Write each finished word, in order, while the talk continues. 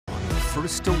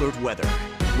First Alert Weather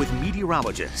with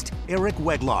meteorologist Eric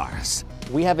Weglars.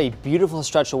 We have a beautiful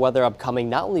stretch of weather upcoming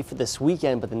not only for this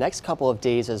weekend, but the next couple of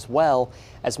days as well,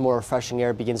 as more refreshing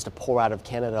air begins to pour out of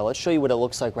Canada. Let's show you what it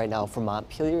looks like right now from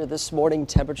Montpelier. This morning,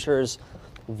 temperatures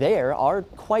there are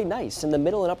quite nice, in the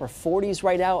middle and upper 40s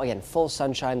right now. Again, full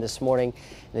sunshine this morning.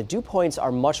 And the dew points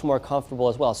are much more comfortable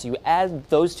as well. So you add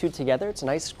those two together, it's a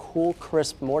nice, cool,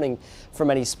 crisp morning for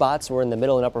many spots. We're in the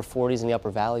middle and upper 40s in the Upper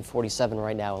Valley, 47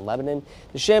 right now in Lebanon.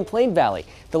 The Champlain Valley,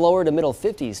 the lower to middle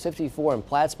 50s, 54 in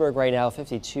Plattsburgh right now,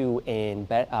 52 in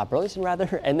Burlington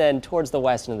rather, and then towards the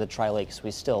west into the Tri-Lakes,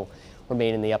 we still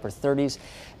remain in the upper 30s.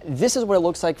 This is what it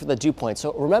looks like for the dew point.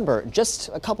 So remember, just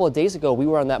a couple of days ago, we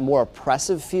were on that more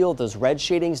oppressive field, those red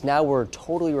shadings. Now we're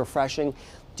totally refreshing.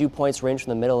 Dew points range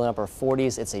from the middle and upper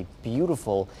 40s. It's a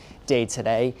beautiful day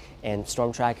today, and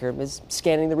Storm Tracker is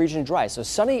scanning the region dry. So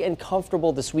sunny and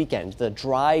comfortable this weekend. The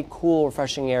dry, cool,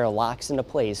 refreshing air locks into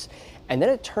place, and then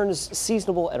it turns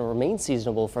seasonable and remains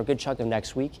seasonable for a good chunk of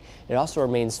next week. It also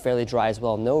remains fairly dry as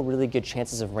well. No really good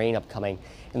chances of rain upcoming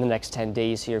in the next 10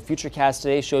 days here. Futurecast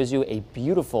today shows you a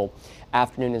beautiful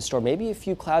afternoon in store. Maybe a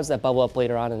few clouds that bubble up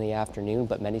later on in the afternoon,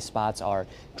 but many spots are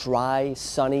dry,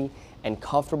 sunny, and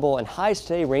comfortable. And highs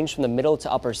today range from the middle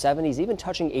to upper 70s, even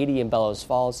touching 80 in Bellows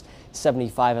Falls,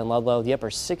 75 in Ludlow, the upper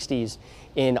 60s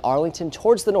in Arlington.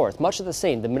 Towards the north, much of the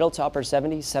same. The middle to upper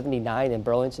 70s, 79 in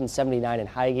Burlington, 79 in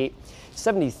Highgate,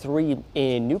 73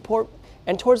 in Newport.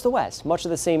 And towards the west, much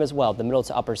of the same as well. The middle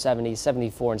to upper 70s,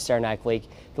 74 in Saranac Lake,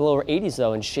 the lower 80s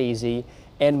though in Chazy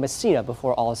and Messina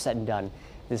before all is said and done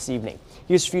this evening.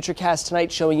 Here's Futurecast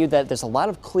tonight showing you that there's a lot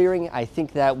of clearing. I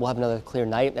think that we'll have another clear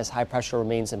night as high pressure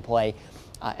remains in play.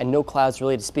 And no clouds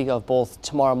really to speak of both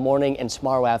tomorrow morning and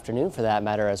tomorrow afternoon for that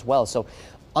matter as well. So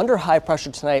under high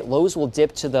pressure tonight, lows will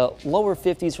dip to the lower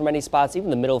 50s for many spots, even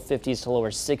the middle 50s to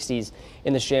lower 60s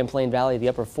in the Champlain Valley. The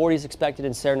upper 40s expected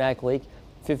in Saranac Lake,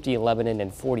 50 in Lebanon,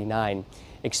 and 49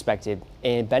 expected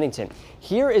in Bennington.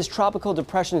 Here is Tropical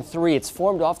Depression 3. It's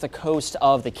formed off the coast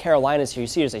of the Carolinas here. You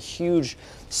see there's a huge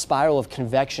spiral of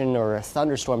convection or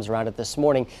thunderstorms around it this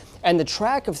morning. And the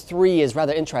track of 3 is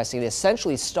rather interesting. It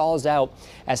essentially stalls out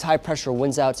as high pressure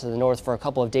winds out to the north for a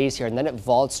couple of days here, and then it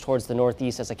vaults towards the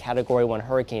northeast as a Category 1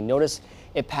 hurricane. Notice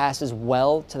it passes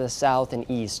well to the south and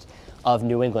east of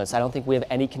New England. So I don't think we have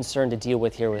any concern to deal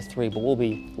with here with 3, but we'll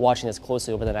be watching this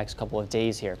closely over the next couple of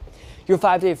days here. Your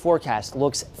 5-day forecast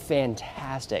looks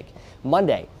fantastic.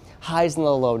 Monday, highs in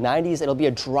the low 90s. It'll be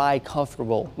a dry,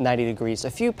 comfortable 90 degrees. A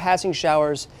few passing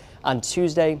showers on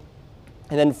Tuesday.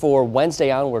 And then for Wednesday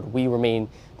onward, we remain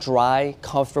dry,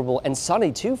 comfortable, and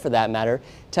sunny too for that matter.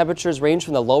 Temperatures range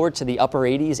from the lower to the upper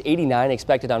 80s, 89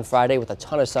 expected on Friday with a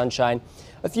ton of sunshine.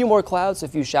 A few more clouds, a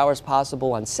few showers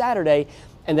possible on Saturday.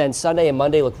 And then Sunday and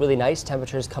Monday look really nice.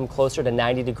 Temperatures come closer to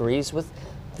 90 degrees with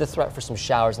the threat for some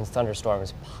showers and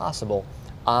thunderstorms possible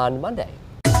on Monday.